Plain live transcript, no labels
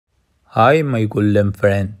Hi, my golden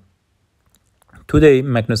friend. Today,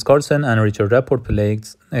 Magnus Carlsen and Richard Rapport played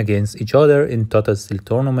against each other in total steel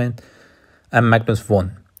tournament, and Magnus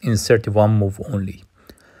won in 31 move only.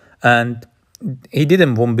 And he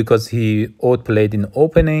didn't win because he outplayed in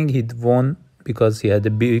opening. He won because he had a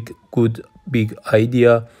big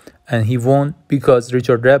idea, and he won because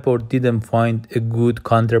Richard Rapport didn't find a good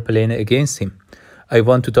counterplay against him. I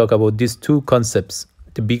want to talk about these two concepts: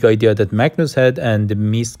 the big idea that Magnus had and the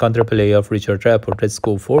missed counterplay of Richard Rapport. Let's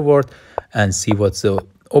go forward and see what's the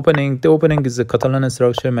opening. The opening is the Catalan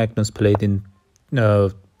structure. Magnus played in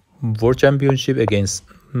World Championship against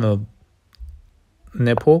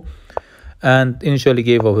Nepo, and initially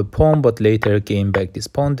gave up a pawn, but later gained back this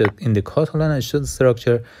pawn. In the Catalan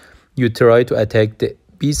structure, you try to attack the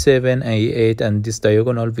b7, a8, and this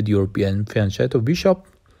diagonal with your fianchetto bishop.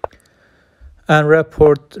 And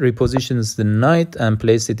Rapport repositions the knight and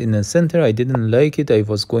placed it in the center. I didn't like it. I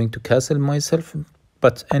was going to castle myself.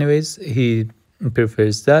 But anyways, he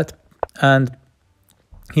prefers that. And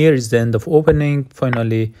here is the end of opening.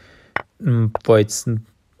 Finally, White's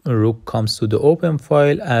rook comes to the open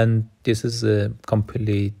file. And this is a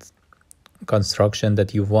complete construction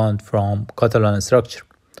that you want from Catalan structure.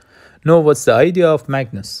 Now, what's the idea of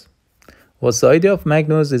Magnus? What's the idea of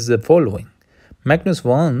Magnus is the following. Magnus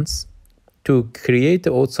wants to create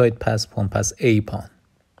the outside pass pawn, pass a pawn.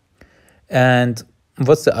 And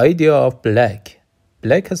what's the idea of black?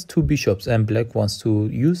 Black has two bishops and black wants to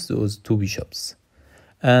use those two bishops.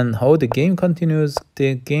 And how the game continues?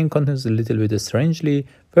 The game continues a little bit strangely.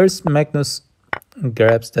 First, Magnus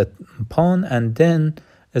grabs that pawn, and then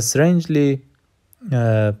strangely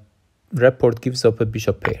Rapport gives up a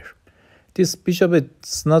bishop pair. This bishop,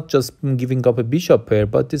 it's not just giving up a bishop pair,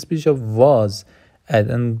 but this bishop was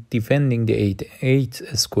and defending the 8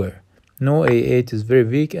 square. No, a8 is very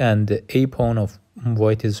weak, and the a pawn of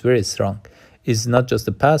white is very strong. It's not just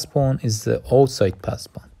the pass pawn, it's the outside pass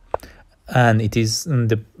pawn. And it is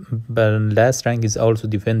the last rank is also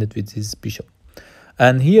defended with his bishop.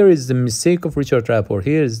 And here is the mistake of Richard Rapport.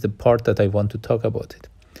 Here is the part that I want to talk about it.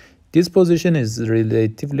 This position is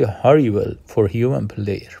relatively horrible for human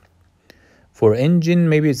player. For engine,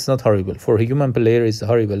 maybe it's not horrible. For a human player, it's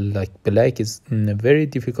horrible. Like black is in a very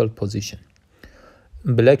difficult position.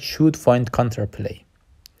 Black should find counterplay.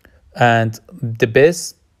 And the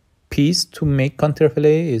best piece to make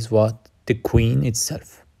counterplay is what? The queen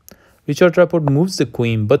itself. Richard Rapport moves the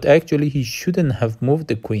queen, but actually he shouldn't have moved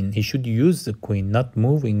the queen. He should use the queen, not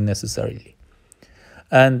moving necessarily.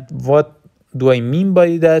 And what do I mean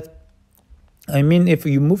by that? I mean, if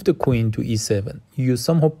you move the queen to e7, you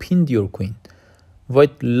somehow pinned your queen.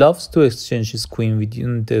 White loves to exchange his queen with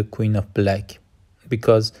the queen of black,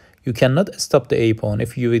 because you cannot stop the a pawn.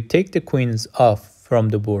 If you take the queens off from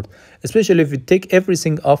the board, especially if you take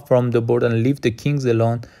everything off from the board and leave the kings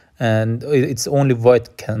alone, and it's only white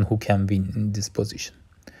who can win in this position.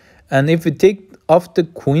 And if you take off the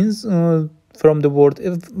queens from the board,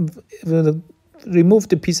 remove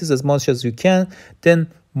the pieces as much as you can, then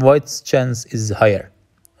white's chance is higher,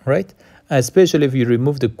 right? Especially if you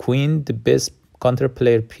remove the queen, the best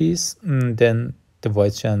counterplayer piece, then the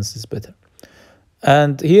white chance is better.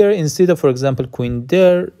 And here, instead of, for example, queen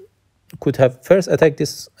there, could have first attacked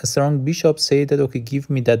this strong bishop, say that, okay, give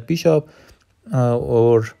me that bishop,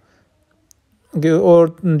 or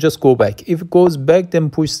just go back. If it goes back, then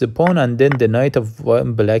push the pawn, and then the knight of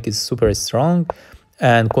black is super strong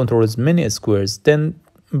and controls many squares. Then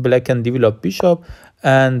black can develop bishop,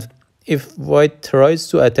 and if white tries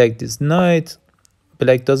to attack this knight,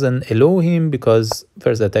 black doesn't allow him, because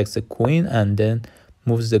first attacks the queen and then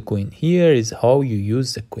moves the queen. Here is how you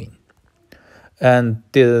use the queen. And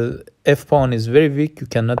the f pawn is very weak. You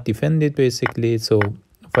cannot defend it basically. So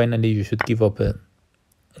finally you should give up a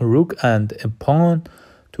rook and a pawn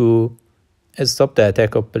to stop the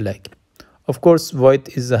attack of black. Of course,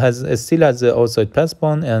 white still has the outside pass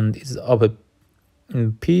pawn and is up a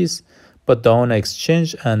piece, but down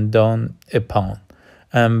exchange and down a pawn.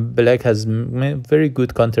 And black has very good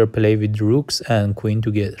counterplay with rooks and queen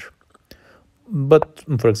together. But,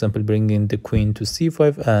 for example, bringing the queen to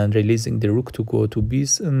c5 and releasing the rook to go to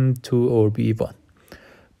b2 or b1.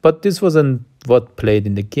 But this wasn't what played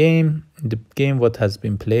in the game. The game what has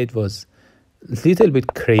been played was a little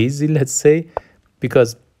bit crazy, let's say,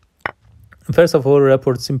 because first of all,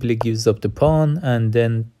 Rapport simply gives up the pawn and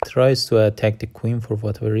then tries to attack the queen for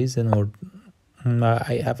whatever reason, or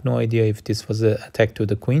I have no idea if this was an attack to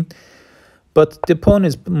the queen. But the pawn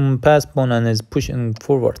is pass pawn and is pushing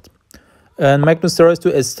forward. And Magnus tries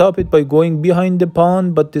to stop it by going behind the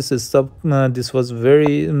pawn, but this was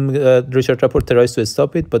very Richard Rapport tries to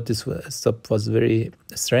stop it, but this stop was very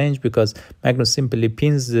strange because Magnus simply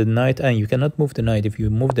pins the knight, and you cannot move the knight. If you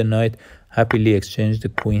move the knight, happily exchange the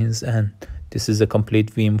queens, and this is a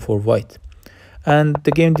complete win for white. And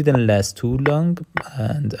the game didn't last too long,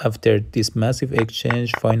 and after this massive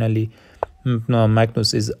exchange, finally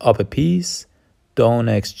Magnus is up a piece, down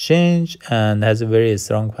exchange, and has a very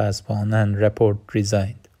strong pass pawn, and Rapport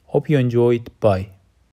resigned. Hope you enjoyed. Bye.